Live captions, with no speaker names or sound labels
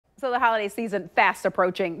So the holiday season fast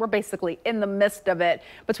approaching. We're basically in the midst of it.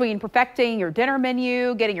 Between perfecting your dinner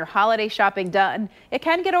menu, getting your holiday shopping done, it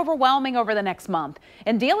can get overwhelming over the next month.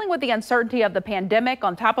 And dealing with the uncertainty of the pandemic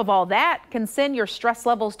on top of all that can send your stress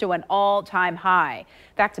levels to an all-time high.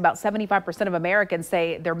 In fact, about 75% of Americans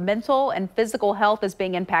say their mental and physical health is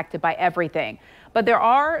being impacted by everything. But there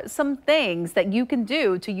are some things that you can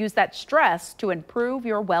do to use that stress to improve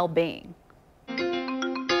your well-being.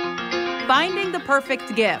 Finding the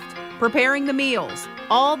perfect gift, preparing the meals,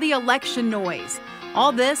 all the election noise.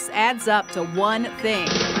 All this adds up to one thing.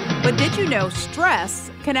 But did you know stress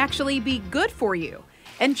can actually be good for you?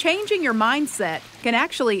 And changing your mindset can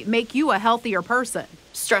actually make you a healthier person.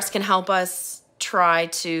 Stress can help us try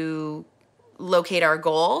to locate our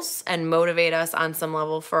goals and motivate us on some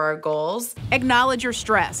level for our goals. Acknowledge your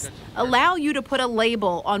stress. Allow you to put a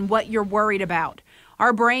label on what you're worried about.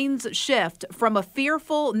 Our brains shift from a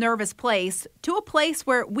fearful, nervous place to a place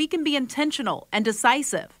where we can be intentional and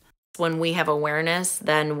decisive. When we have awareness,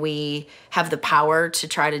 then we have the power to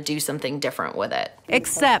try to do something different with it.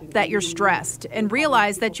 Accept that you're stressed and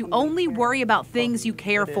realize that you only worry about things you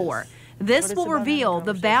care for. This will reveal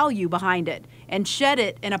the value behind it and shed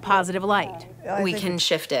it in a positive light. We can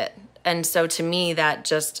shift it. And so to me, that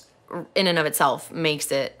just in and of itself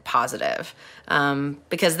makes it positive,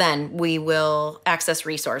 because then we will access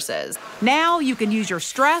resources. Now you can use your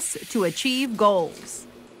stress to achieve goals.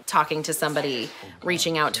 Talking to somebody,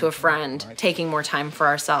 reaching out to a friend, taking more time for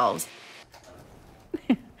ourselves.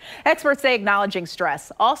 Experts say acknowledging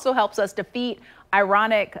stress also helps us defeat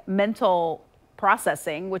ironic mental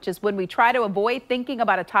processing, which is when we try to avoid thinking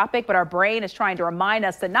about a topic, but our brain is trying to remind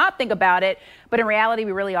us to not think about it. But in reality,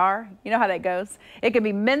 we really are. You know how that goes. It can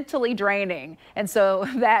be mentally draining. And so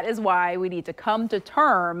that is why we need to come to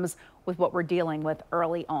terms with what we're dealing with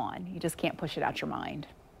early on. You just can't push it out your mind.